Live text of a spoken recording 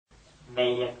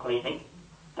Mayo Clinic.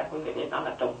 Chắc quý vị biết nó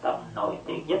là trung tâm nổi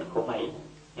tiếng nhất của Mỹ,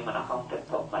 nhưng mà nó không trực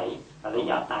thuộc Mỹ. Và lý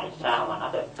do tại sao mà nó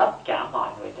được tất cả mọi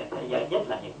người trên thế giới, nhất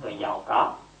là những người giàu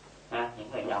có,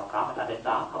 những người giàu có người ta đến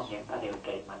đó không những ta điều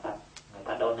trị mà người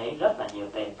ta donate rất là nhiều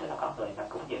tiền, tức là có người ta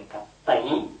cúng dường cả tỷ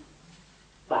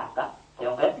bạc đó, chứ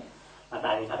không ít. Mà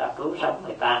tại vì nó đã cứu sống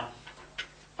người ta.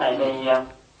 Tại vì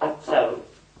thực sự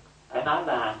phải nói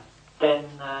là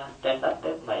trên đất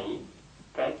nước Mỹ,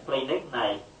 cái clinic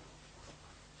này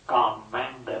còn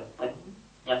mang được tính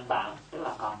nhân bản, tức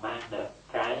là còn mang được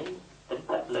cái tính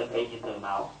chất lương y như từ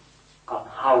mẫu. Còn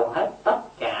hầu hết tất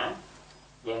cả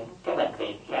những cái bệnh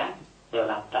viện khác đều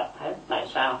làm trật hết. Tại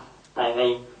sao? Tại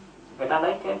vì người ta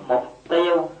lấy cái mục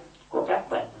tiêu của các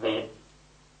bệnh viện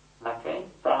là cái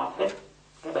profit,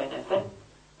 cái benefit,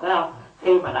 thấy không?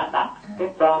 Khi mà đã đặt cái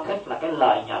profit là cái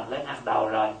lợi nhuận lên hàng đầu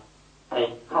rồi thì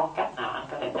không cách nào anh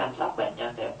có thể chăm sóc bệnh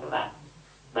nhân được. Tức là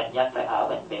bệnh nhân phải ở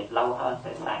bệnh viện lâu hơn,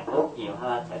 phải xài thuốc nhiều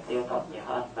hơn, phải tiêu tốn nhiều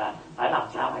hơn, và phải làm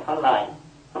sao phải có lợi.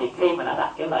 Thì khi mà đã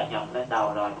đặt cái lợi nhuận lên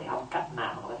đầu rồi thì không cách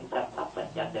nào mà có thể chăm sóc bệnh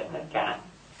nhân được hết cả.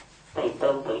 Thì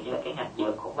tương tự như là cái ngành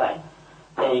dược cũng vậy.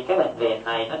 Thì cái bệnh viện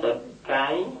này nó được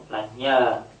cái là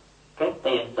nhờ cái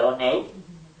tiền donate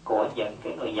của những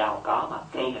cái người giàu có, mà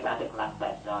khi người ta được lành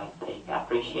bệnh rồi thì cái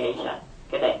appreciation,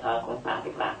 cái đền ơn của người ta,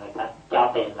 tức là người ta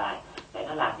cho tiền lại để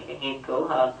nó làm những cái nghiên cứu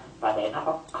hơn, và để nó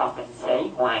có compensate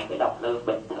ngoài cái đồng lương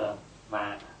bình thường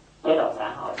mà chế độ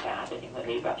xã hội trả cho những người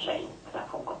y bác sĩ. Người ta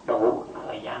không có đủ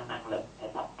thời gian năng lực để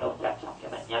tập trung chăm sóc cho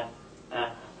bệnh nhân.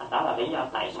 Đó là lý do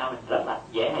tại sao mình rất là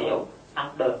dễ hiểu, ăn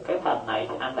được cái phần này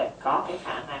thì anh lại có cái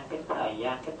khả năng, cái thời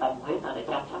gian, cái tâm huyết để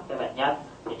chăm sóc cho bệnh nhân,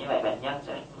 thì như vậy bệnh nhân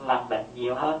sẽ làm bệnh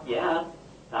nhiều hơn, dễ hơn.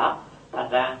 Đó, thành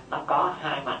ra nó có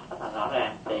hai mặt rất là rõ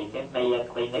ràng. Thì cái Mayo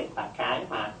Clinic là cái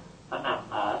mà nó nằm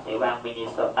ở tiểu bang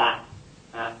Minnesota,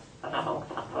 nó nằm ở một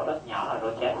thành phố rất nhỏ là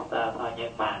Rochester thôi,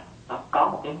 nhưng mà nó có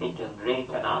một cái thị trường riêng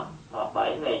cho nó.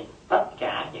 Bởi vì tất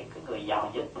cả những cái người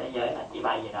giàu nhất thế giới là chỉ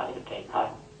bay về đó điều trị thôi,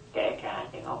 kể cả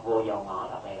những ông vua giàu ngõ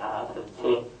là về đó ở thường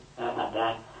xuyên. Thành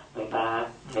ra người ta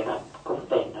cúng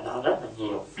tiền ở đó rất là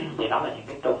nhiều. Thì đó là những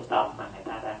cái trung tâm mà người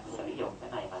ta đang sử dụng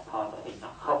cái này mà thôi, bởi vì nó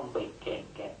không bị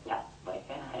kẹt chặt bởi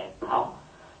cái hệ thống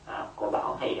của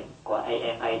bảo hiểm, của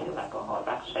AMA, tức là của hội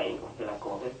bác sĩ, cũng như là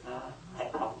của cái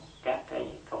hệ thống các cái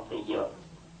công ty dược.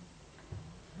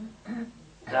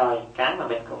 Rồi cái mà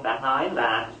mình cũng đã nói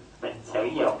là mình sử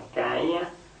dụng cái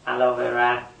aloe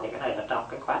vera, thì cái này là trong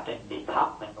cái quá trình detox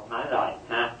mình cũng nói rồi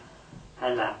ha.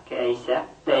 Hay là cái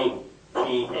ACT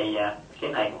thì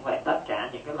cái này cũng vậy, tất cả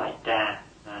những cái loại trà,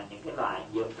 những cái loại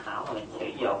dược thảo mà mình sử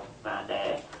dụng và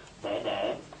để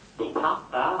detox,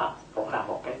 đó cũng là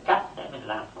một cái cách để mình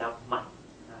làm cho mặt,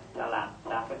 làm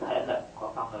cho cái thể lực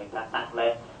của con người ta tăng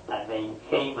lên. Tại vì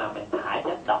khi mà mình thải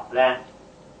chất độc ra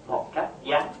một cách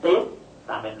gián tiếp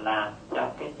là mình làm cho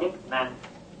cái chức năng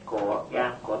của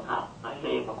gan, của thận nói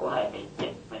riêng và của hệ miễn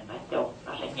dịch mình nói chung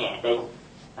nó sẽ nhẹ đi.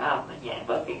 Đó không? Nó nhẹ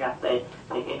bớt cái gánh đi,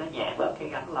 thì khi nó nhẹ bớt cái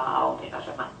gánh lo âu thì nó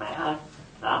sẽ mạnh mẽ hơn.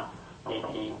 Đó,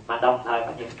 thì mà đồng thời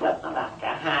có những chất nó làm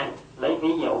cả hai. Lấy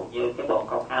ví dụ như cái bồ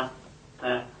công anh,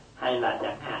 hay là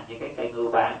chẳng hạn như cái cây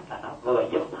ngưu báng, là nó vừa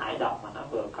giúp thải độc mà nó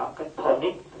vừa có cái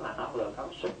tonic, tức là nó vừa có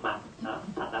sức mạnh. Đó,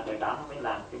 thành ra từ đó nó mới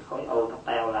làm cái khối u nó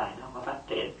teo lại, nó không có phát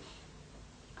triển.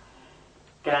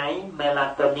 Cái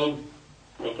melatonin,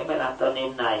 thì cái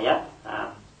melatonin này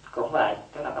cũng vậy,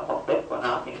 tức là cái mục đích của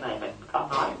nó, thì cái này mình có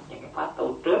nói những cái khóa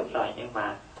tu trước rồi, nhưng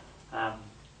mà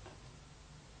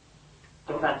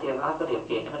chúng ta chưa có cái điều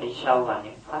kiện để mà đi sâu vào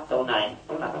những khóa tu này.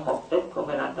 Tức là cái mục đích của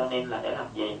melatonin là để làm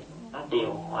gì? Nó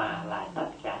điều hòa lại tất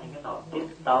cả những cái nội tiết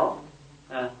tố,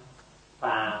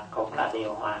 và cũng là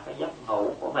điều hòa cái giấc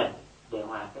ngủ của mình, điều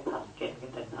hòa cái thần kinh, cái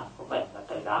tinh thần của mình, và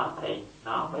từ đó thì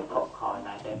nó mới phục hồi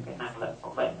lại được cái năng lực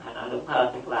của mình. Hay nói đúng hơn,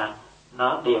 tức là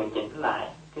nó điều chỉnh lại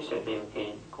cái sự điều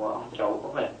khiển của ông chủ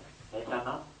của mình để cho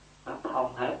nó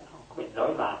thông hết, không có bị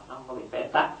rối loạn, nó không có bị bế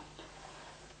tắc.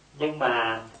 Nhưng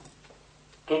mà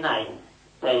cái này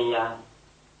thì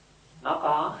nó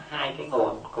có hai cái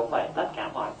nguồn, cũng vậy, tất cả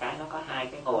mọi cái nó có hai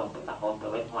cái nguồn, tức là nguồn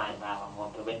từ bên ngoài vào và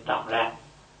nguồn từ bên trong ra.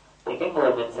 Thì cái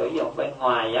nguồn mình sử dụng bên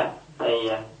ngoài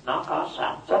thì nó có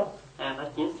sản xuất, nó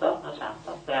chiết xuất, nó sản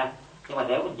xuất ra. Nhưng mà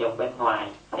nếu mình dùng bên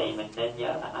ngoài thì mình nên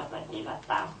nhớ là nó chỉ là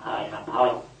tạm thời mà thôi.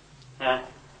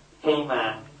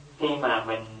 Khi mà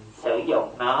mình sử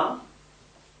dụng nó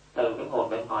từ cái nguồn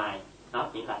bên ngoài, nó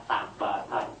chỉ là tạm bợ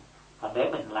thôi. Còn nếu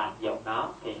mình làm dụng nó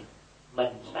thì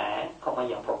mình sẽ không bao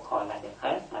giờ phục hồi lại được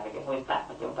hết. Tại vì cái nguyên tắc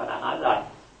mà chúng tôi đã nói rồi,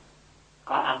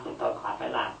 có ăn thì tôi khỏi phải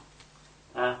làm.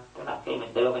 Tức là khi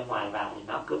mình đưa bên ngoài vào thì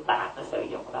nó cứ tạm nó sử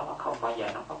dụng đó, mà không bao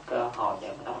giờ nó có cơ hội để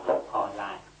mà nó phục hồi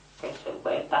lại cái sự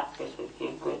bế tắc, cái sự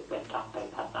khiếm khuyết bên trong tự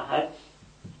thân nó hết.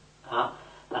 Đó,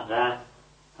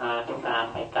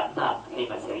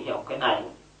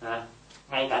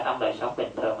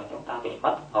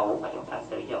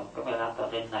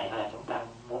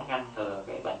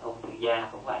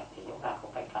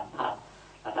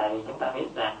 tại vì chúng ta biết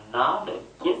rằng nó được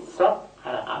chiết xuất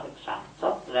hay là nó được sản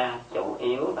xuất ra chủ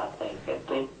yếu là từ cái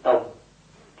tuyến tùng,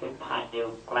 cái pineal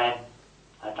gland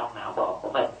ở trong não bộ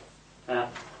của mình.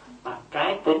 Mà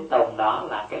cái tuyến tùng đó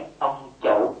là cái ông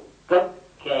chủ cực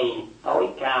kỳ tối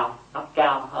cao, nó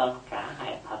cao hơn cả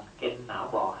hệ thần kinh não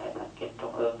bộ, hệ thần kinh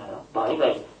trung ương nữa, bởi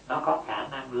vì nó có khả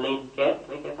năng liên kết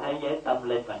với cái thế giới tâm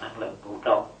linh và năng lượng vũ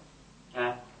trụ.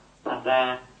 Thành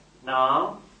ra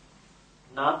nó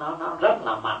rất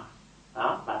là mạnh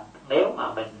đó. Và nếu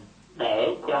mà mình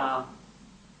để cho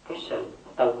cái sự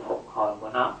tự phục hồi của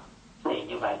nó thì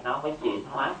như vậy nó mới chuyển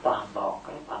hóa toàn bộ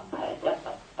cái phần thể chất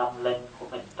và tâm linh của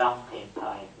mình trong hiện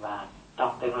thời và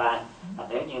trong tương lai. Và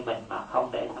nếu như mình mà không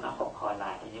để cho nó phục hồi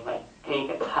lại thì như vậy khi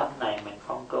cái thân này mình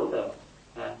không cứu được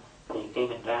thì khi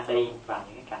mình ra đi vào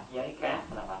những cái cảnh giới khác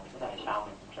là vào những cái đời sau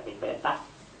mình cũng sẽ bị bế tắc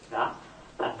đó.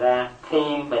 Thành ra khi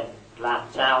mình làm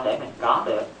sao để mình có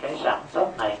được cái sản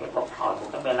xuất này, cái phục hồi của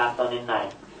cái melatonin này,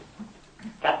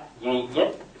 cách duy nhất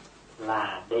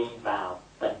là đi vào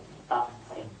tĩnh tâm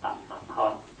thiền tập mà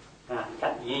thôi.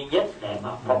 Cách duy nhất để mà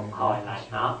phục hồi lại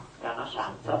nó, cho nó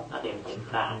sản xuất, nó điều chỉnh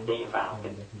là đi vào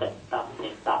cái tĩnh tâm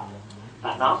thiền tập.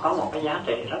 Và nó có một cái giá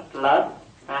trị rất lớn,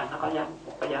 nó có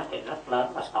một cái giá trị rất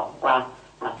lớn và tổng quan.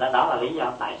 Thành ra đó là lý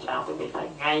do tại sao quý vị thấy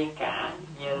ngay cả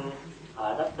như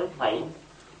ở đất nước Mỹ,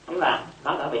 tức là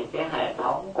nó đã bị cái hệ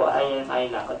thống của AMA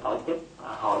là cái tổ chức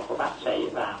hội của bác sĩ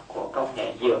và của công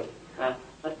nghệ dược,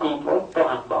 nó chi phối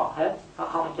toàn bộ hết, nó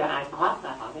không cho ai thoát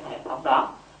ra khỏi cái hệ thống đó.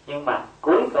 Nhưng mà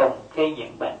cuối cùng khi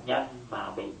những bệnh nhân mà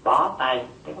bị bó tay,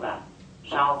 tức là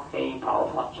sau khi phẫu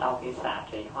thuật, sau khi xạ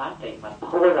trị, hóa trị mà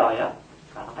thua rồi á,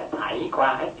 là nó phải thảy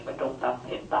qua hết những cái trung tâm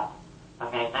thiền tập. Và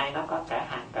ngày nay nó có cả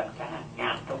hàng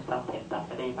ngàn trung tâm thiền tập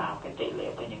để đi vào cái trị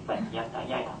liệu cho những bệnh nhân ở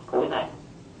giai đoạn cuối này.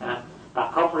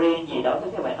 Và không riêng gì đối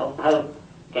với cái bệnh ung thư,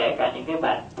 kể cả những cái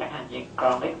bệnh chẳng hạn như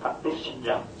chronic fatigue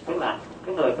syndrome, tức là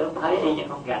cái người cứ thấy y nhưng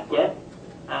không gạt chết,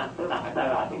 tức là người ta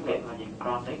gọi tiếng Việt là gì,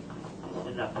 chronic fatigue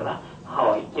syndrome, tức là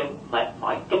hội chứng mệt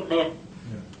mỏi kinh niên,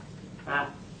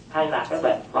 hay là cái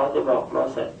bệnh multiple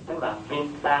sclerosis, tức là viêm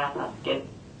đa thần kinh,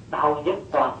 đau nhức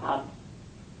toàn thân.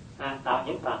 Đau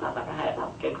nhức toàn thân là cái hệ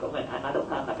thần kinh của mình, hay nói đúng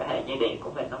hơn là cái hệ dây điện của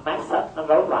mình nó mess up, nó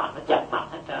rối loạn, nó chập mạch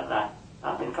hết trơn rồi.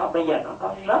 Đó, thì bây giờ nó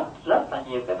có rất là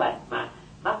nhiều cái bệnh mà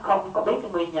nó không có biết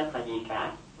cái nguyên nhân là gì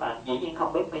cả, và dĩ nhiên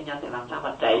không biết nguyên nhân thì làm sao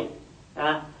mà trị.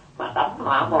 Mà đánh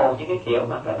hỏa mù những cái kiểu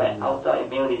mà cái bệnh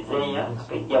autoimmune disease á,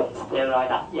 cái dùng steroid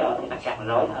đánh vô thì nó càng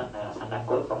rối hơn nữa. Thành ra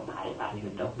cuối cùng thảy vào những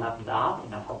cái trung tâm đó thì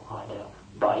nó phục hồi được,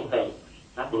 bởi vì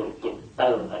nó điều chỉnh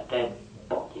từ ở trên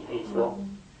bộ chỉ huy xuống.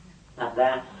 Thành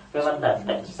ra cái vấn đề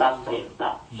tĩnh tâm thiền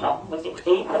tập, sống với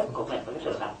cái ý thức của mình, với cái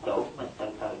sự làm chủ của mình từ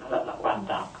từ nó rất là quan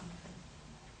trọng.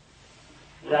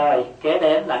 Rồi kế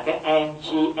đến là cái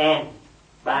MGN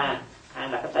 3, hay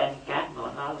là cái tên khác của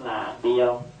nó là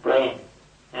BioBrain.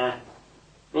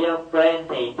 BioBrain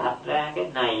thì thật ra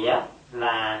cái này á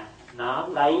là nó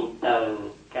lấy từ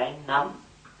cái nấm,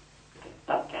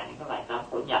 tất cả những cái loại nấm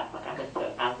của Nhật mà các bình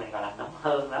thường ăn mình gọi là nấm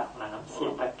hương, đó là nấm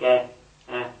shiitake.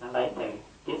 Nó lấy từ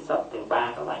chiết xuất từ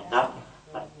 3 cái loại nấm,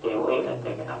 và chủ yếu là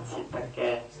từ cái nấm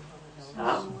shiitake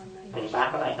đó. Thì 3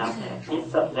 cái loại nấm này chiết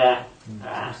xuất ra,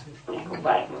 thì cũng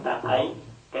vậy, chúng ta thấy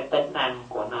cái tính năng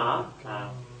của nó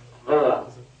vừa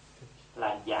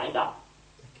là giải độc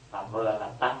và vừa là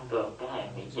tăng cường cái hệ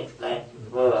miễn dịch lên,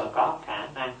 vừa có khả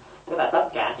năng, tức là tất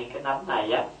cả những cái nấm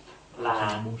này á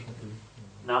là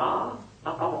nó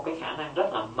có một cái khả năng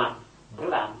rất là mạnh, tức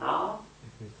là nó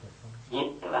diệt,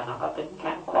 tức là nó có tính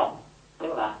kháng khuẩn,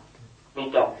 tức là vi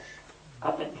trùng,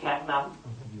 có tính kháng nấm,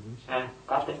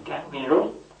 có tính kháng virus.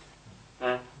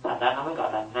 Thành ra nó mới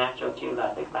gọi là natural killer,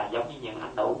 tức là giống như những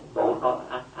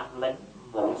anh anh lính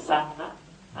mũ xanh đó,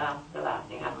 tức là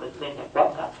những anh lính Liên Hiệp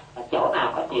Quốc đó, là chỗ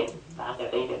nào có chuyện là anh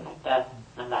đều đi được hết trên,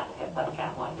 nên làm hết tất cả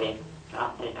mọi việc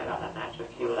đó, thì nó gọi là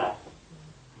natural killer.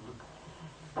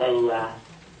 Thì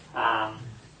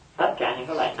tất cả những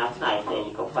cái loại nấm này thì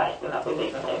cũng vậy, tức là quý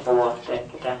vị có thể mua trên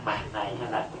cái trang mạng này,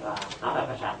 hay là nó là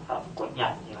cái sản phẩm của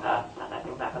Nhật nhiều hơn, thành ra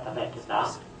chúng ta có thể lên trên đó.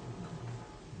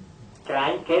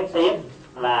 Cái kế tiếp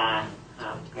là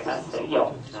người ta sử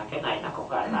dụng cái này, nó cũng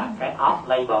gọi là cái off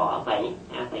label ở Mỹ,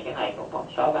 thì cái này cũng một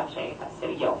số bác sĩ người ta sử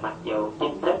dụng, mặc dù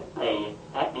chính thức thì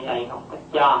FDA không có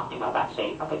cho, nhưng mà bác sĩ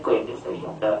có cái quyền để sử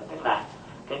dụng được. Tức là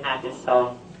cái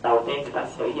nandrolone, đầu tiên người ta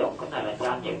sử dụng cái này là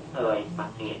cho những người mà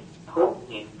nghiện thuốc,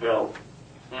 nghiện rượu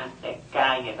để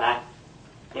cai người ta,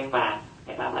 nhưng mà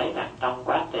người ta thấy rằng trong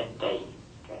quá trình trị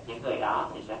những người đó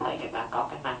thì sẽ thấy người ta có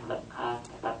cái năng lực hơn,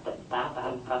 người ta tỉnh táo và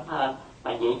hưng phấn hơn.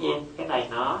 Và dĩ nhiên cái này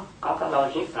nó có cái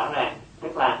logic rõ ràng,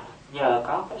 tức là nhờ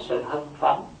có cái sự hưng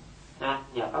phấn,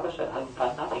 nhờ có cái sự hưng phấn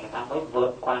đó thì người ta mới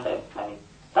vượt qua được. Tại vì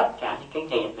tất cả những cái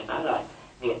nghiền mình nói rồi,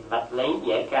 nghiền vật lý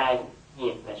dễ cai,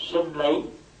 nghiền về sinh lý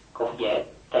cũng dễ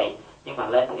trị, nhưng mà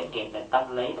lên cái nghiền về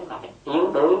tâm lý, tức là mình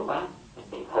yếu đuối quá, mình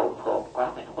bị phụ thuộc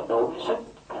quá, mình không có đủ cái sức,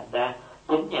 thành ra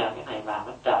chính nhờ cái này vào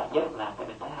nó trợ giúp làm cho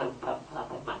mình thấy hưng phấn hơn,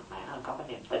 thấy mạnh mẽ hơn, có cái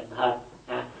niềm tin hơn.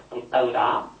 Thì từ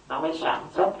đó nó mới sản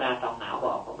xuất ra trong não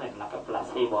bộ của mình là cái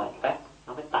placebo effect,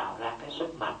 nó mới tạo ra cái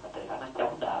sức mạnh, và từ đó nó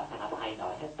chống đỡ hay nó thay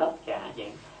đổi hết tất cả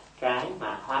những cái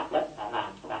mà hóa chất đã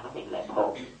làm cho nó bị lệ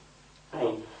thuộc. Thì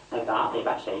từ đó thì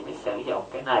bác sĩ mới sử dụng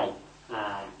cái này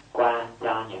qua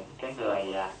cho những cái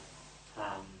người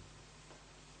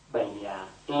bị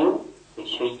yếu,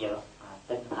 bị suy nhược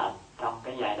tinh thần trong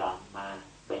cái giai đoạn mà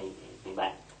bị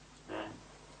bệnh.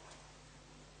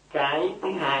 Cái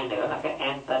thứ hai nữa là cái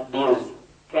antabuse.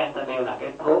 Cái antabuse là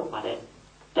cái thuốc mà để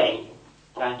trị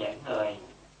cho những người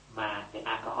mà bị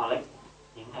alcoholic,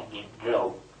 những người nghiện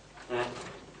rượu.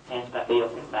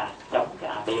 Antabuse tức là chống cái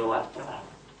abuse á, tức là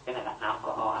cái này là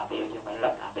alcohol abuse chứ không phải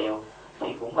drug abuse.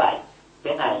 Thì cũng vậy,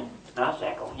 cái này nó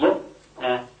sẽ cũng giúp,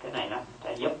 cái này nó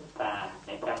sẽ giúp và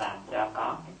để cho làm cho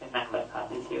có cái năng lực hơn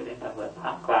tí xíu để ta vượt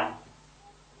thoát qua.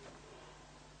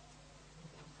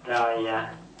 Rồi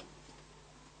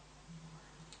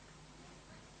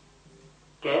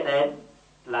kế đến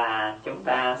là chúng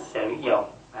ta sử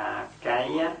dụng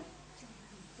cái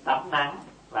tắm nắng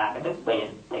và cái nước biển.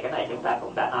 Thì cái này chúng ta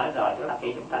cũng đã nói rồi, tức là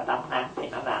khi chúng ta tắm nắng thì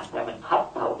nó làm cho mình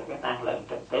hấp thụ được cái năng lượng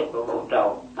trực tiếp của vũ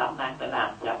trụ. Tắm nắng để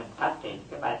làm cho mình phát triển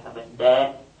cái vitamin D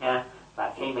nha.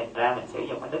 Và khi mình ra mình sử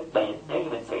dụng cái nước biển, nếu như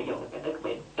mình sử dụng được cái nước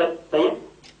biển trực tiếp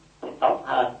thì tốt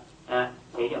hơn.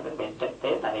 Sử dụng nước biển trực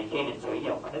tiếp, tại vì khi mình sử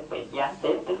dụng cái nước biển gián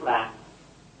tiếp, tức là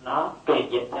nó truyền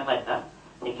dịch cho mình đó,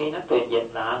 thì khi nó truyền dịch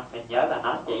là mình nhớ là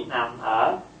nó chỉ nằm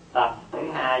ở tầng thứ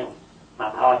 2 mà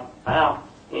thôi, phải không?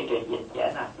 Khi truyền dịch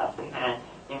dễ nằm tầng thứ 2,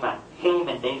 nhưng mà khi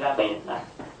mình đi ra biển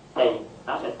thì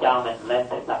nó sẽ cho mình lên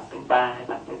tới tầng thứ 3 hay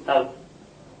tầng thứ 4,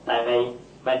 tại vì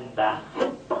mình đã hít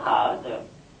thở được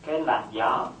cái làn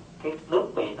gió, cái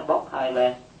nước biển nó bốc hơi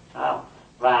lên, phải không?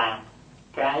 Và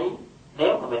cái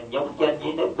nếu mà mình nhúng chân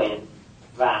dưới nước biển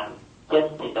và chân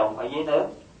thì đụng ở dưới nước,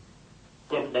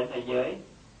 chân đứng ở dưới,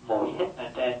 mũi hít ở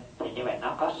trên, thì như vậy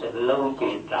nó có sự lưu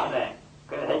chuyển rõ ràng.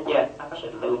 Quý vị thấy chưa? Nó có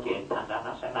sự lưu chuyển, thành ra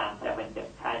nó sẽ làm cho mình được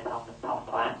khai thông, được thông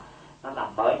thoáng, nó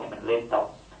làm mới cho mình liên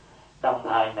tục. Đồng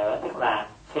thời nữa, tức là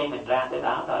khi mình ra tới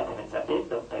đó rồi thì mình sẽ tiếp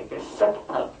tục từ cái xúc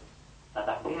thực là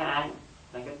tầng thứ 2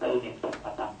 đến cái tư niệm thực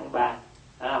là tầng thứ 3,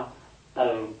 phải không?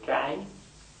 Từ cái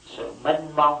sự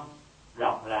mênh mông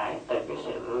rộng rãi, từ cái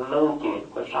sự lưu chuyển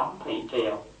của sóng thủy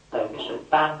triều, từ cái sự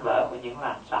tan vỡ của những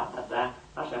làn sóng, thành ra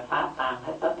nó sẽ phá tan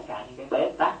hết tất cả những cái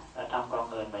bế tắc ở trong con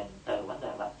người mình, từ vấn đề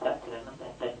vật chất cho đến vấn đề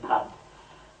tinh thần.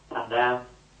 Thành ra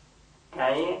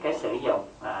cái sử dụng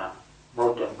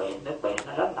môi trường biển, nước biển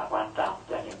nó rất là quan trọng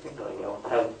cho những cái người bị ung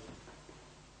thư.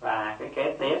 Và cái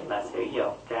kế tiếp là sử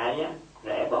dụng cái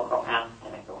rễ bồ công anh, thì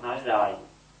mình cũng nói rồi.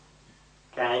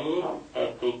 Cái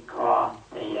epicor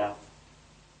thì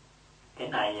cái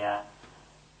này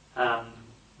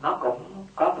nó cũng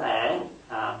có thể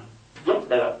giúp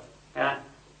được,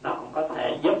 nó cũng có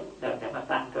thể giúp được để mà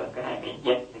tăng cường cái hệ miễn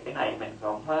dịch. Thì cái này mình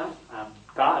cũng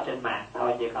có ở trên mạng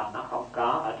thôi, chứ còn nó không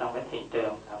có ở trong cái thị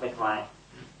trường ở bên ngoài.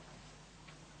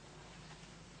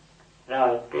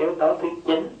 Rồi cái yếu tố thứ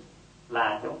 9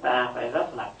 là chúng ta phải rất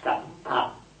là cẩn thận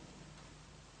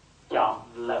chọn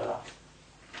lựa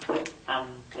thức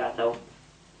ăn cho đúng.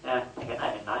 Thì cái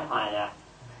này mình nói hoài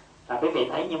và quý vị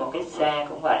thấy như một cái xe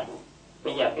cũng vậy.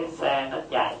 Bây giờ cái xe nó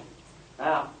chạy,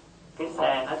 phải không? Cái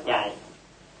xe nó chạy,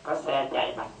 có xe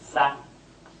chạy bằng xăng,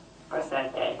 có xe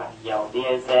chạy bằng dầu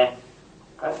diesel,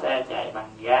 có xe chạy bằng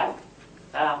gas,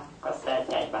 phải không? Có xe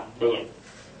chạy bằng điện,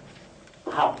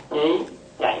 thậm chí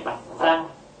chạy bằng xăng,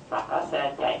 và có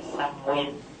xe chạy xăng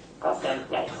nguyên, có xe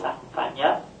chạy xăng pha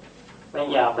nhớt. Bây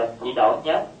giờ mình chỉ đổ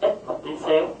nhớt ít một tí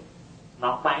xíu,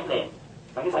 nóng máy liền.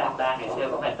 Mấy cái xe Honda ngày xưa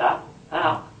của mình đó, phải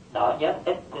không? Đổ nhớt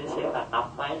ít tí xíu là nóng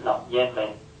máy lột gen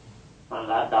liền. Mà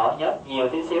lỡ đổ nhớt nhiều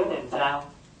tí xíu thì sao?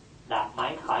 Đạp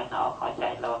máy khỏi nổ, khỏi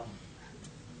chạy luôn.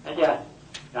 Thấy chưa?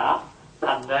 Đó,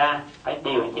 thành ra phải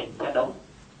điều chỉnh cho đúng.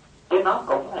 Chứ nó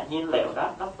cũng là nhiên liệu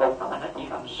đó, nó cũng mà nó chỉ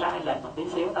còn sai lệch một tí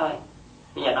xíu thôi.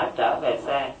 Bây giờ nói trở về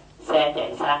xe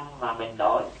chạy xăng mà mình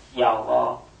đổ dầu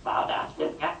vô bảo đảm chết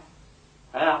ngắt,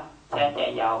 phải không? Xe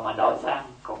chạy dầu mà đổ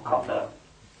xăng cũng không được,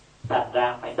 thành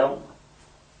ra phải đúng.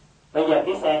 Bây giờ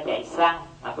cái xe chạy xăng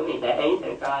mà quý vị để ý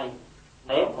thử coi,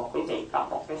 nếu một quý vị có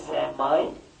một cái xe mới,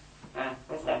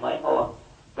 cái xe mới mua,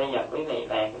 bây giờ quý vị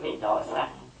về quý vị đổ xăng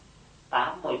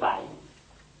 87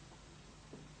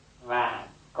 và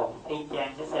cũng y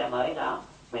chang cái xe mới đó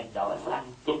mình đổ xăng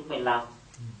 95,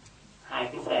 hai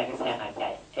cái xe nào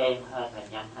chạy êm hơn và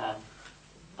nhanh hơn?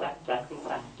 Chắc chắn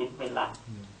 95.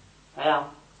 Thấy không?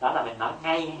 Đó là mình nói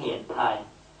ngay hiện thời.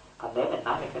 Còn nếu mình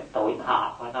nói về cái tuổi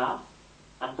thọ của nó,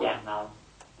 anh chàng nào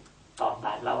tồn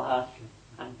tại lâu hơn?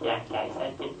 Anh chàng chạy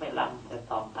xe 95 sẽ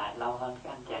tồn tại lâu hơn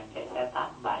cái anh chàng chạy xe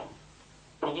 87.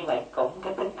 Thì như vậy cũng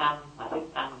cái thức ăn mà thức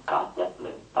ăn có chất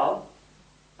lượng tốt,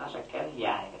 nó sẽ kéo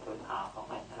dài cái tuổi thọ của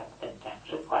mình, là tình trạng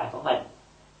sức khỏe của mình.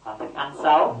 Còn thức ăn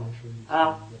xấu,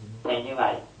 không? Thì như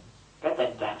vậy cái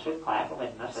tình trạng sức khỏe của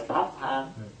mình nó sẽ thấp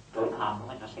hơn, tuổi thọ của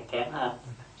mình nó sẽ kém hơn.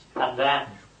 Thành ra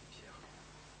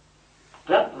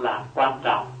rất là quan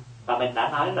trọng. Và mình đã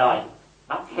nói rồi,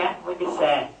 nó khác với cái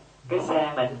xe. Cái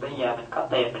xe mình bây giờ mình có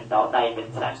tiền, mình đổ đầy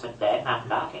bình xăng, mình để nằm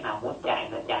đó, khi nào muốn chạy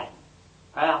là chạy,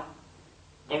 phải không?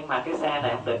 Nhưng mà cái xe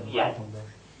này không được như vậy.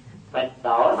 Mình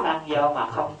đổ xăng vô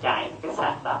mà không chạy, cái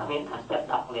xăng đó nó biến thành chất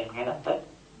độc liền ngay lập tức.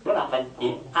 Tức là mình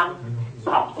chỉ ăn,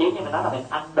 thậm chí như mình nói là mình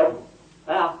ăn đúng,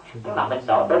 phải không? Tức là mình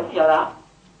đổ đúng vô đó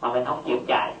mà mình không chịu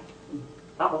chạy,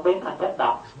 nó cũng biến thành chất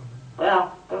độc, phải không?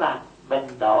 Tức là mình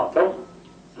đổ đúng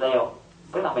liều,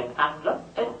 tức là mình ăn rất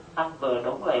ít, ăn vừa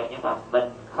đúng liều, nhưng mà mình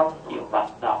không chịu vận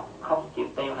động, không chịu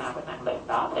tiêu hao cái năng lượng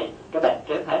đó, thì cái bệnh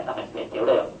trước hết là mình phải chịu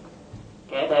được.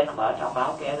 Kế đến là mỡ trong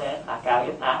máu, kế đến là cao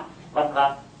huyết áp, vân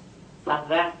vân. Thành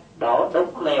ra đổ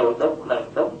đúng liều, đúng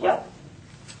lượng, đúng chất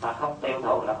mà không tiêu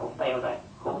thụ là cũng tiêu rồi,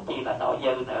 huống chi là đổ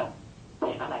dư nữa, thì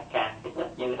nó lại càng, cái chất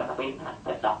dư đó nó biến thành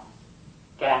chất độc.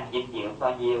 Càng dinh dưỡng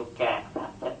bao nhiêu càng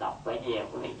thành chất độc bấy nhiêu,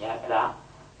 quý vị nhớ cái đó.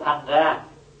 Thành ra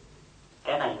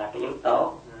cái này là cái yếu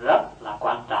tố rất là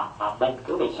quan trọng mà mình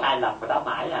cứ bị sai lầm cái đó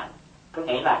mãi à. Cứ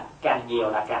nghĩ là càng nhiều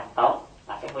là càng tốt,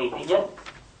 là cái nguy thứ nhất.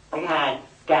 Thứ hai,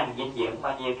 càng dinh dưỡng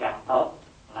bao nhiêu càng tốt,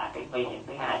 là cái nguy hiểm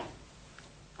thứ hai.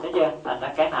 Thấy chưa? Thành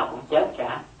ra cái nào cũng chết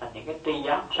cả. Thành những cái tri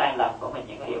giác sai lầm của mình,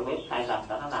 những cái hiểu biết sai lầm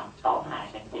đó nó làm tổn hại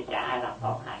mình, chỉ chả ai làm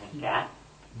tổn hại mình cả.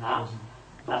 Đó.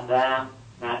 Thành ra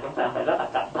chúng ta phải rất là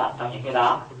cẩn thận trong những cái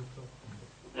đó.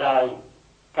 Rồi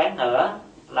cái nữa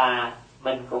là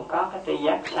mình cũng có cái tri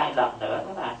giác sai lầm nữa,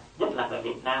 tức là nhất là người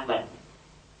Việt Nam mình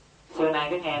xưa nay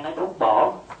cứ nghe nói thuốc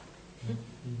bổ.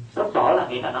 Thuốc bổ là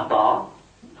nghĩ là nó bổ,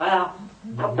 phải không?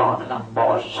 Thuốc bổ là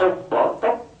bổ sung, bổ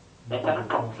túc để cho nó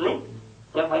complete,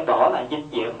 chứ không phải bổ là dinh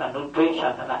dưỡng, là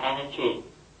nutrition hay là energy.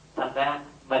 Thành ra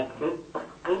mình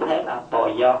cứ thế là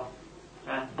bồi vô,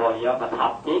 bồi vô. Mà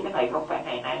thậm chí cái này không phải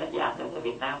ngày nay nó chỉ ảnh hưởng tới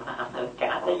Việt Nam mà nó ảnh hưởng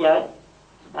cả thế giới.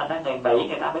 Thành ra người Mỹ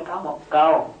người ta mới có một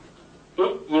câu: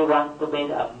 if you want to be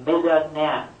a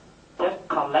millionaire, just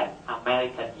collect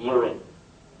American urine.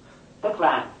 Tức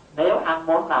là nếu anh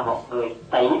muốn là một người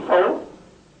tỷ phú,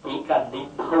 chỉ cần đi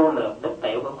thu lượm nước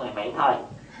tiểu của người Mỹ thôi.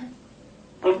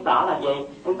 Chứng tỏ là gì?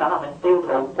 Chứng tỏ là mình tiêu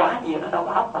thụ quá nhiều, nó đâu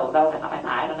có hấp thụ đâu, thì nó phải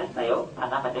thải ra nước tiểu. Thành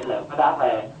ra mình đi lượm cái đó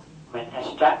về, mình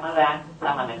extract nó ra,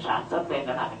 xong là mình sản xuất lên,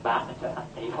 nữa là mình bán, mình trở thành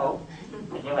tỷ phú.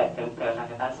 Thì như vậy tưởng tượng là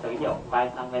người ta sử dụng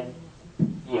vitamin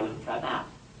nhiều cỡ nào.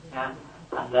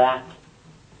 Thành ra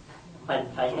mình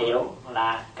phải hiểu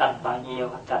là cần bao nhiêu,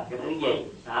 cần cái thứ gì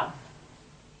đó.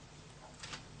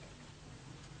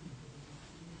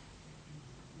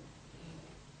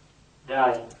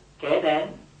 Rồi kế đến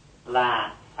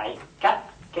là phải cắt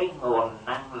cái nguồn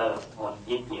năng lượng, nguồn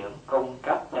dinh dưỡng cung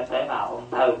cấp cho tế bào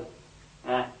ung thư.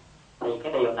 Thì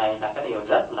cái điều này là cái điều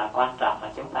rất là quan trọng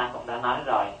mà chúng ta cũng đã nói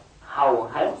rồi. Hầu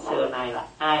hết xưa nay là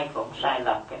ai cũng sai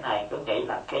lầm cái này, cứ nghĩ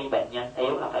là khi bệnh nhân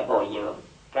yếu là phải bồi dưỡng,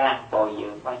 càng bồi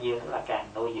dưỡng bao nhiêu tức là càng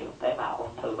nuôi dưỡng tế bào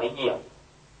ung thư bấy nhiêu,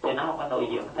 chứ nó không có nuôi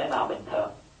dưỡng tế bào bình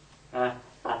thường.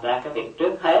 Thành ra cái việc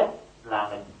trước hết là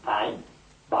mình phải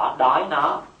bỏ đói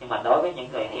nó. Nhưng mà đối với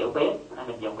những người hiểu biết,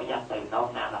 mình dùng cái danh từ nôm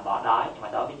na là bỏ đói, nhưng mà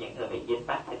đối với những người bị dính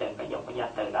mắc thì đừng có dùng cái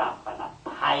danh từ đó, mà là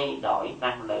thay đổi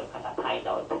năng lượng hay là thay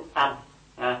đổi thức ăn.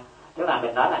 Tức là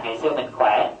mình nói là ngày xưa mình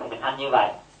khỏe thì mình ăn như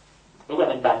vậy, bây giờ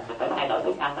mình bệnh mình phải thay đổi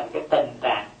thức ăn, là cái tình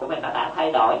trạng của mình nó đã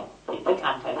thay đổi thì thức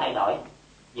ăn phải thay đổi.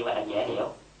 Như vậy là dễ hiểu,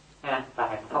 và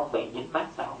mình không bị dính mắc,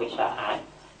 và không bị sợ hãi.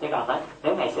 Chứ còn nói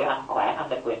nếu ngày xưa anh khỏe anh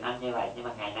được quyền ăn như vậy, nhưng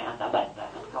mà ngày nay anh đã bệnh rồi,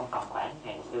 anh không còn khỏe như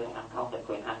ngày xưa, anh không được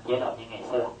quyền ăn chế độ như ngày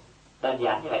xưa. Đơn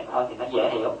giản như vậy thôi thì nó dễ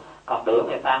hiểu. Còn biểu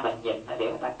người ta mình nhìn, biểu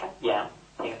người ta cắt giảm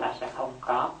thì người ta sẽ không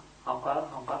có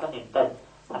cái niềm tin.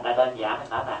 Thành ra đơn giản mình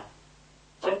nói là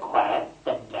sức khỏe,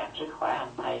 tình trạng sức khỏe anh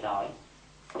thay đổi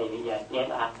thì bây giờ chế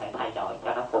độ ăn phải thay đổi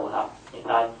cho nó phù hợp vậy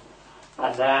thôi.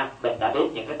 Thành ra mình đã biết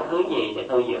những cái thứ gì để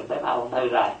nuôi dưỡng tế bào ung thư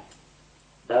rồi.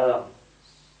 Đường,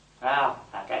 phải không?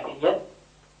 Là cái thứ nhất.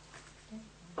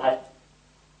 Thịt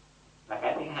là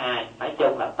cái thứ hai. Nói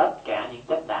chung là tất cả những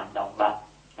chất đạm động vật.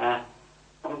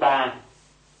 Thứ ba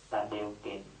là điều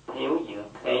kiện thiếu dưỡng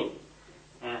khí.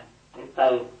 Thứ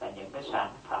tư là những cái sản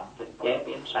phẩm được chế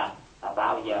biến sẵn và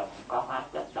bao giờ cũng có hóa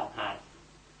chất độc hại.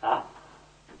 Đó.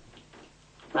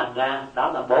 Thành ra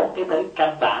đó là 4 cái thứ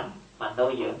căn bản mà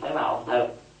nuôi dưỡng tế bào ung thư.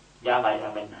 Do vậy là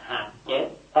mình hạn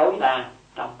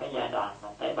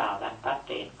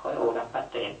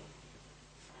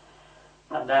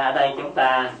ra ở đây chúng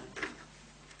ta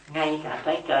ngay cả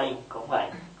trái cây cũng vậy,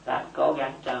 ráng cố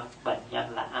gắng cho bệnh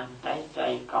nhân là ăn trái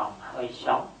cây còn hơi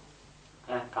sống,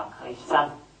 còn hơi xanh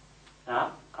đó,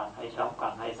 còn hơi sống,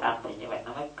 còn hơi xanh, thì như vậy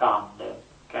nó mới còn được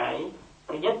cái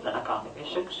thứ nhất là nó còn được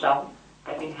cái sức sống,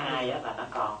 cái thứ hai là nó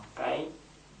còn cái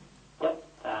chất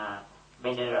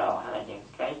mineral hay là những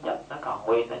cái chất nó còn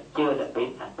nguyên, nó chưa được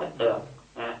biến thành chất đường.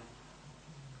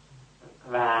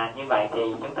 Và như vậy thì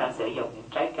chúng ta sử dụng những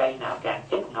trái cây nào càng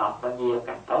chất ngọt bao nhiêu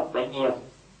càng tốt bấy nhiêu.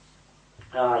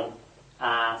 Rồi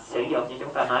sử dụng như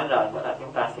chúng ta nói rồi, tức là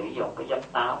chúng ta sử dụng cái giấm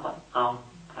táo, mật ong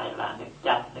hay là nước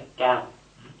chanh, nước cam.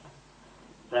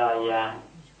 Rồi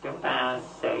chúng ta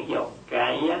sử dụng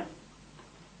cái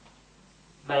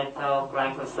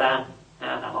methylglycosan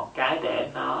là một cái để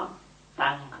nó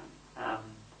tăng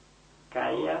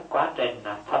cái quá trình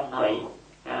phân hủy,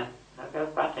 cái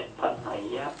quá trình phân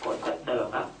hủy của chất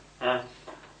đường đó.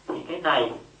 Thì cái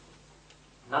này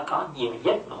nó có nhiều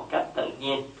nhất một cách tự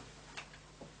nhiên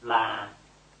là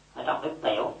ở trong nước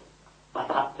tiểu, và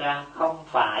thật ra không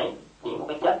phải chỉ một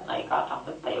cái chất này có trong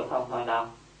nước tiểu không thôi đâu,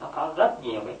 nó có rất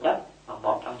nhiều cái chất, và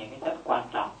một trong những cái chất quan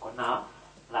trọng của nó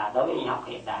là đối với y học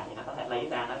hiện đại thì nó có thể lấy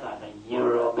ra, nó gọi là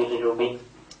urobilirubin.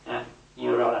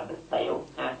 Uro là nước tiểu,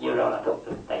 uro là thuộc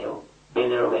nước tiểu,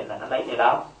 bilirubin là nó lấy từ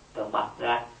đó, từ mật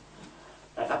ra.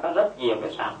 Và nó có rất nhiều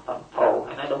cái sản phẩm phụ,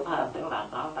 hay nói đúng hơn tức là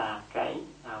nó là cái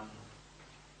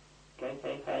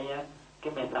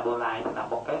metabolite, tức là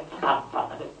một cái thành phần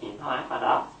nó được chuyển hóa vào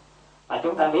đó. Và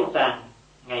chúng ta biết rằng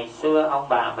ngày xưa ông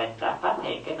bà mình đã phát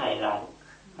hiện cái này rồi,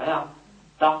 phải không?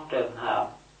 Trong trường hợp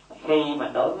khi mà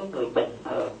đối với người bình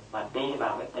thường mà đi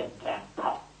vào cái tình trạng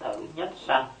thập tử nhất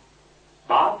sanh,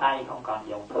 bó tay không còn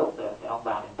dùng thuốc được, thì ông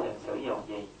bà mình thường sử dụng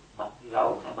gì? Mật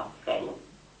gấu hay mật khỉ?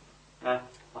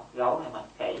 Mật gấu hay mật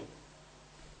khỉ?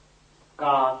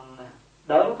 Còn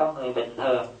đối với con người bình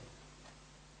thường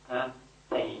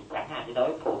thì chẳng hạn như đối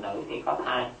với phụ nữ khi có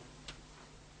thai,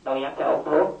 đâu dám cho uống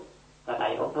thuốc, và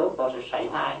tại uống thuốc cô sẽ sảy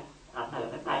thai, ảnh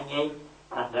hưởng đến thai nhi.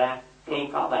 Thành ra khi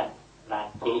có bệnh là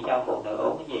chỉ cho phụ nữ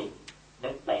uống cái gì?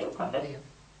 Nước tiểu con nít.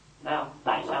 Thấy không?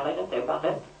 Tại sao lấy nước tiểu con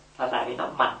nít? Là tại vì nó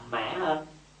mạnh mẽ hơn,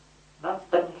 nó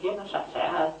tinh khiết, nó sạch sẽ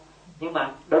hơn. Nhưng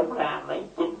mà đúng ra lấy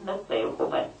chính nước tiểu của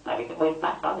mình, tại vì cái nguyên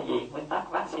tắc đó là gì? Nguyên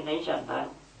tắc vaccination thôi.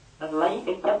 Nó lấy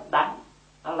cái chất đắng,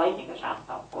 nó lấy những cái sản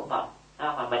phẩm của mật.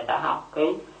 Mà mình đã học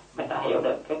mình đã hiểu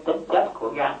được cái tính chất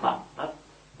của gan mật, nó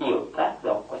chịu tác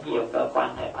dụng của nhiều cơ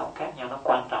quan hệ thống khác nhau, nó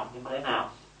quan trọng như thế nào.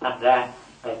 Thành ra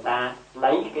người ta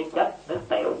lấy cái chất nước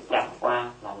tiểu chẳng qua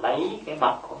là lấy cái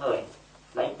mật của người,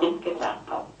 lấy chính cái sản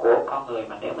phẩm của con người,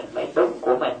 mà nếu mình lấy đúng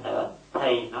của mình nữa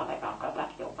thì nó lại còn có tác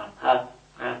dụng mạnh hơn.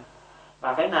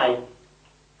 Và cái này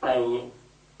thì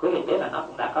quý vị biết là nó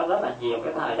cũng đã có rất là nhiều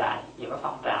cái thời đại, nhiều cái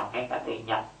phong trào, ngay cả từ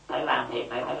Nhật, Thái Lan, hiện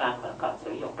nay Thái Lan vẫn còn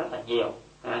sử dụng rất là nhiều.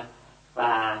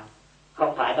 Và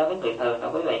không phải đối với người thường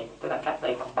đâu quý vị, tức là cách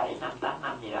đây khoảng 7 năm, 8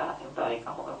 năm gì đó, chúng tôi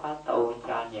có một cái khóa tu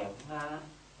cho những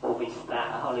movie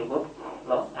star ở Hollywood,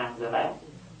 Los Angeles.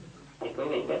 Thì quý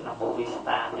vị biết là movie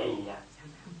star thì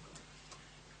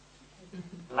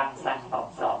lăn xăng lộn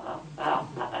xộn lắm, phải không?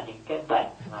 Thành ra những cái bệnh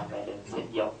mà về đường sinh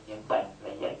dục, những bệnh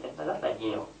về giới tính nó rất là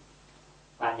nhiều.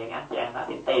 Và những anh chàng đó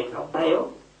thì tiền không thiếu,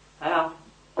 phải không?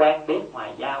 Quen biết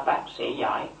ngoại giao, bác sĩ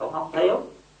giỏi cũng không thiếu,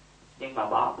 nhưng mà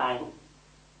bó tay.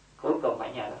 Cuối cùng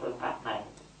phải nhờ cái phương pháp này,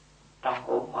 trong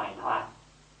uống ngoài thoa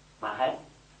mà hết.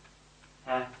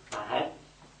 Mà hết.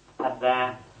 Thành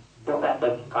ra chúng ta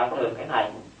đừng coi thường cái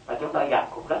này. Và chúng tôi gặp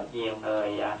cũng rất nhiều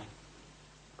người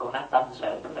cũng đã tâm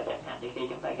sự, tức là chẳng hạn như khi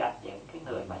chúng ta gặp những cái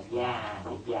người mà già,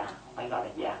 thì già không phải gọi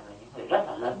là già, là những người rất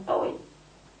là lớn tuổi,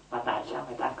 mà tại sao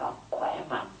người ta còn khỏe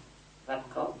mạnh, gân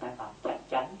cốt người ta còn chắc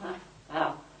chắn, phải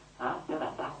không? Tức là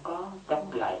người ta không có chống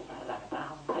gậy, hay là người ta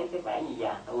không thấy cái vẻ gì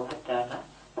già nua hết trơn á.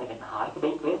 Thì mình hỏi cái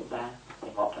bí quyết người ta, thì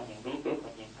một trong những bí quyết của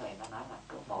những người ta nói là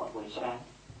cứ mỗi buổi sáng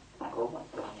ta uống một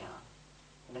cốc nhỏ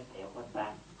nước tiểu của người ta,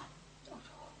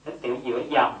 nước tiểu giữa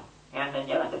dòng. Nên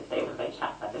nhớ là nước tiểu mình lấy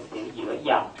sạch là nước tiểu giữa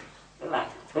dòng, tức là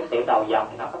nước tiểu đầu dòng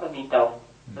thì nó có cái nitron,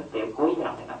 nước tiểu cuối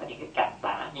dòng thì nó có những cái cặn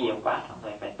bã nhiều quá trong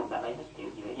người mình, chúng ta lấy nước tiểu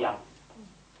giữa dòng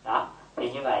đó.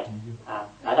 Thì như vậy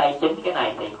ở đây chính cái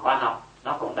này thì khoa học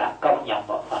nó cũng đã công nhận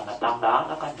một phần là trong đó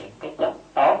nó có những cái chất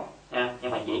tốt,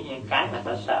 nhưng mà dĩ nhiên cái mà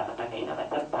ta sợ, người ta nghĩ nó là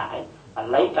chất thải. Và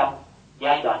lấy trong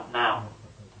giai đoạn nào?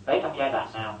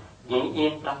 Dĩ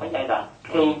nhiên trong cái giai đoạn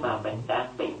khi mà mình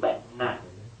đang bị bệnh nặng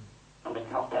mình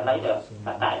không thể lấy được,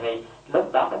 và tại vì lúc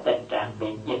đó cái tình trạng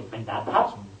bị dịch mình đã thấp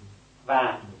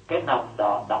và cái nồng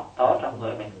độ độc tố trong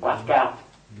người mình quá cao.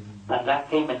 Thành ra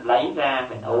khi mình lấy ra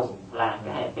mình uống là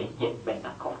cái hệ miễn dịch mình nó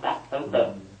không đáp ứng được,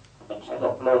 mình sẽ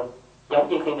gục luôn. Giống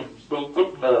như khi mình đi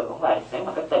chích ngừa cũng vậy, nếu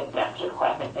mà cái tình trạng sức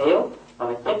khỏe mình yếu mà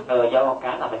mình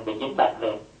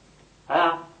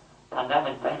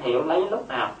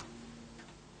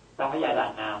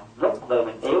người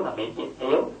mình yếu là miễn dịch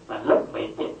yếu, mà lúc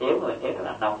miễn dịch yếu người yếu tức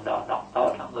là nồng độ độc tố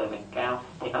trong người mình cao,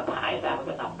 thì nó thải ra với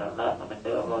cái nồng độ lớn mà mình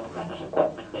đưa vô thì là nó sẽ quất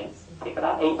mình liền. Thì cái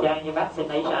đó y chang như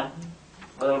vaccination,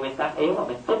 người mình đang yếu mà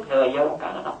mình chích ngừa vô một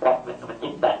cái nó quật mình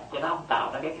dính bệnh, chứ nó không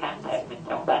tạo ra cái kháng thể mình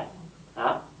chống bệnh.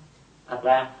 Đó, thật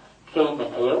ra khi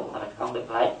mình yếu mà mình không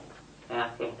được lấy,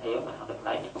 khi mình yếu mình không được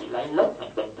lấy, mình chỉ lấy lúc mình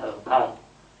bình thường thôi,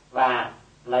 và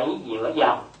lấy giữa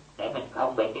dòng để mình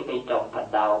không bị cái vi trùng phần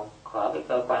đầu của cái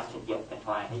cơ quan sinh dục bên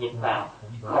ngoài nó dính vào,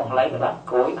 không lấy cái đoạn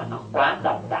cuối là nó quá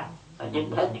đậm đặc, nó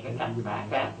dính hết những cái cành vả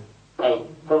khác. Thì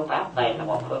phương pháp này là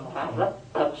một phương pháp rất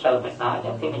thực sự, mình nói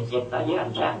nếu khi mình nhìn nó dưới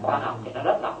ánh sáng khoa học thì nó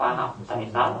rất là khoa học, tại vì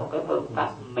nó là một cái phương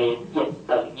pháp miễn dịch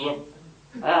tự nhiên,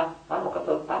 phải không? Nó là một cái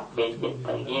phương pháp miễn dịch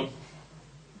tự nhiên.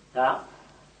 Đó.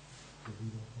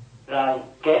 Rồi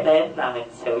kế đến là mình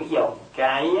sử dụng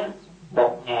cái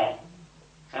bột nghệ.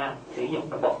 Sử dụng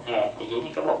cái bột nghệ thì dĩ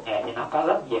nhiên cái bột nghệ thì nó có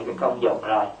rất nhiều cái công dụng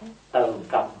rồi, từ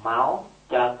cầm máu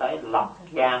cho tới lọc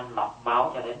gan, lọc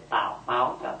máu, cho đến tạo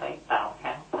máu, cho tới tạo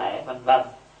kháng thể, vân vân.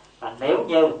 Và nếu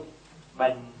như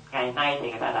mình ngày nay thì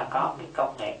người ta đã có cái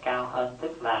công nghệ cao hơn,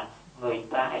 tức là người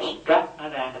ta extract nó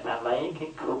ra, người ta lấy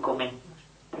cái curcumin,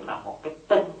 tức là một cái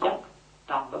tinh chất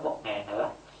trong cái bột nghệ nữa.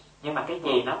 Nhưng mà cái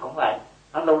gì nó cũng vậy,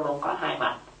 nó luôn luôn có hai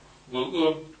mặt. Dĩ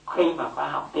nhiên khi mà khoa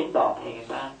học tiến bộ thì người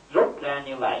ta rút ra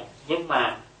như vậy, nhưng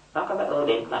mà nó có cái ưu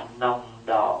điểm là nồng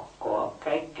độ của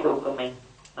cái curcumin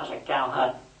nó sẽ cao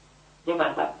hơn. Nhưng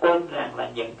mà ta quên rằng là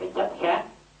những cái chất khác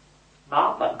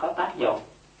nó vẫn có tác dụng.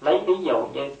 Lấy ví dụ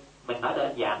như mình nói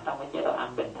đơn giản trong cái chế độ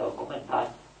ăn bình thường của mình thôi,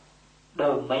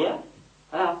 đường mía,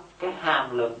 phải không? Cái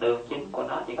hàm lượng đường chính của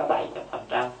nó chỉ có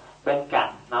 7%, bên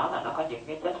cạnh nó là nó có những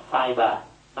cái chất fiber,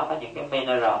 nó có những cái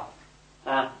mineral,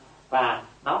 và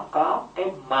nó có cái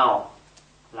màu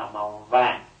là màu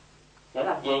vàng. Để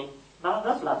làm gì? Nó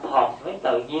rất là thuận với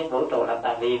tự nhiên vũ trụ, là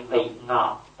tại vì vị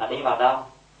ngọt là đi vào đâu?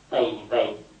 Tỳ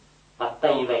vị, mà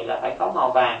tỳ vị là phải có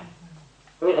màu vàng.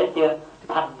 Quý vị thấy chưa?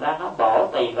 Thành ra nó bổ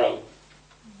tỳ vị,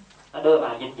 nó đưa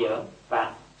vào dinh dưỡng,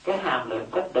 và cái hàm lượng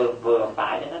chất đường vừa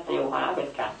phải để nó tiêu hóa. Bên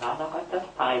cạnh đó nó có chất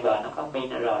fiber, nó có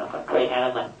mineral, nó có trace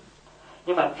element.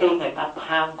 Nhưng mà khi người ta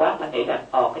tham quá, ta nghĩ rằng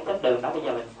cái chất đường đó bây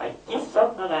giờ mình phải chiết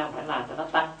xuất nó ra, phải làm cho nó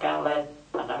tăng cao lên.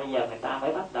 Thành ra bây giờ người ta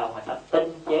mới bắt đầu người ta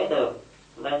tinh chế đường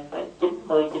lên tới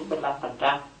 90-95%,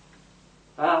 phải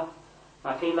không?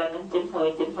 Và khi lên đến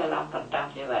 90-95%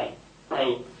 như vậy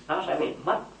thì nó sẽ bị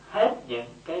mất hết những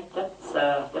cái chất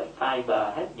xơ, chất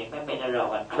fiber, hết những cái mineral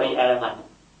và trace element.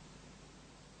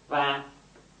 Và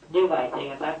như vậy thì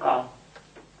người ta còn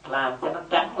làm cho nó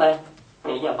trắng lên.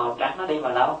 Thì giờ màu trắng nó đi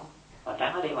vào đâu? Màu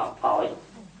trắng nó đi vào phổi,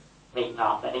 vị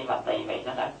ngọt đã đi vào tỳ vị,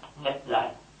 nó đã nghịch rồi.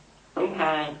 Thứ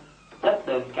hai, chất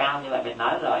đường cao như vậy mình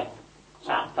nói rồi,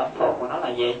 sản phẩm phụ của nó là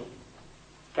gì?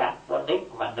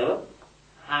 Carbonic và nước,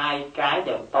 hai cái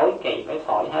đều tối kỵ với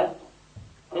phổi hết.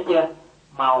 Thấy chưa?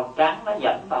 Màu trắng nó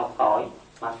dẫn vào phổi,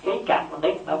 mà khí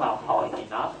carbonic nó vào phổi thì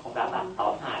nó cũng đã làm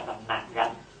tổn hại, làm nặng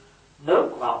gánh. Nước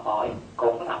vào phổi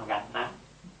cũng làm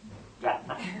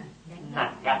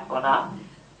nặng gánh của nó,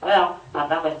 phải không? Thành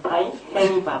ra mình thấy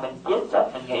khi mà mình chiết xuất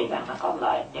mình nghĩ rằng nó có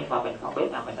lợi, nhưng mà mình không biết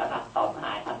rằng mình đã làm tổn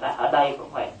hại. Thành ra ở đây cũng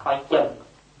phải coi chừng,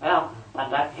 phải không?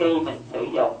 Thành ra khi mình sử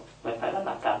dụng mình phải rất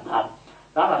là cẩn thận.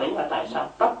 Đó là lý do tại sao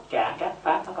tất cả các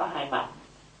pháp nó có hai mặt.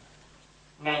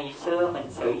 Ngày xưa mình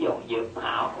sử dụng dược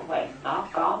thảo cũng vậy, nó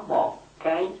có một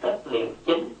cái chất liệu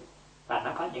chính và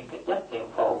nó có những cái chất liệu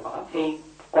phụ, và có khi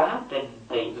quá trình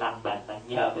trị lành bệnh là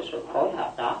nhờ cái sự phối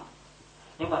hợp đó.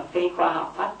 Nhưng mà khi khoa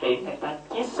học phát triển, người ta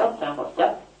chiết xuất ra một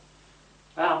chất,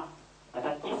 phải không? Người ta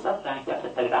chiết xuất ra một chất, thì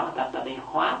từ đó người ta đi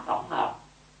hóa tổng hợp.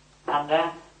 Thành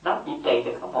ra nó chỉ trị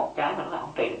được có một cái mà nó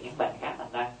không trị được những bệnh khác,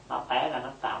 thành ra nó té ra, nó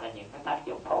tạo ra những cái tác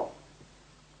dụng phụ.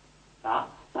 Đó,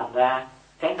 thành ra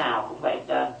cái nào cũng vậy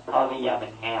trên. Thôi bây giờ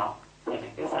mình nghèo thì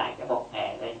mình cứ xài cái bột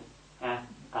nghệ đi.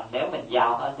 Còn nếu mình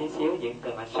giàu hơn tí xíu, những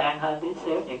người mà sang hơn tí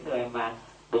xíu, những người mà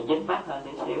bị dính mắc hơn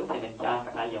tí xíu, thì mình cho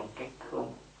người ta dùng cái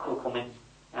curcumin.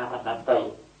 Thành ra tùy.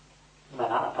 Mà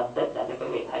đó là phân tích để cho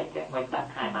quý vị thấy cái nguyên tắc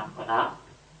hai mặt của nó.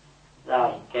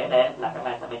 Rồi kế đến là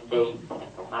cái vitamin D, mình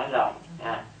cũng nói rồi.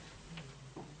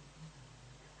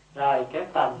 Rồi cái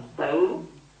phần thứ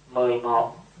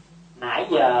 11, nãy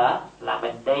giờ là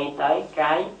mình đi tới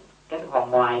cái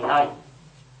vòng ngoài thôi,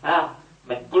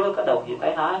 mình chưa có đụng gì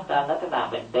tới nó hết trơn. Đó tức là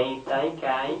mình đi tới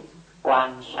cái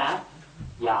quan sát,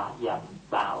 dò dẫm,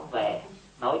 bảo vệ,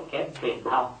 nối kết, truyền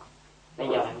thông. Bây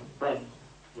giờ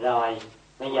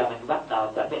bây giờ mình bắt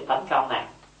đầu chuẩn bị tấn công này,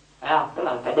 phải không? Tức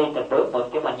là mình phải đi từng bước một,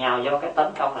 chứ mà nhào vô cái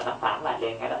tấn công là nó phản lại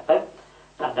liền ngay lập tức.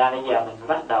 Thành ra bây giờ mình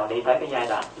bắt đầu đi tới cái giai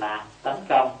đoạn là tấn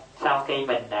công. Sau khi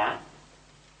mình đã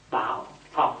bảo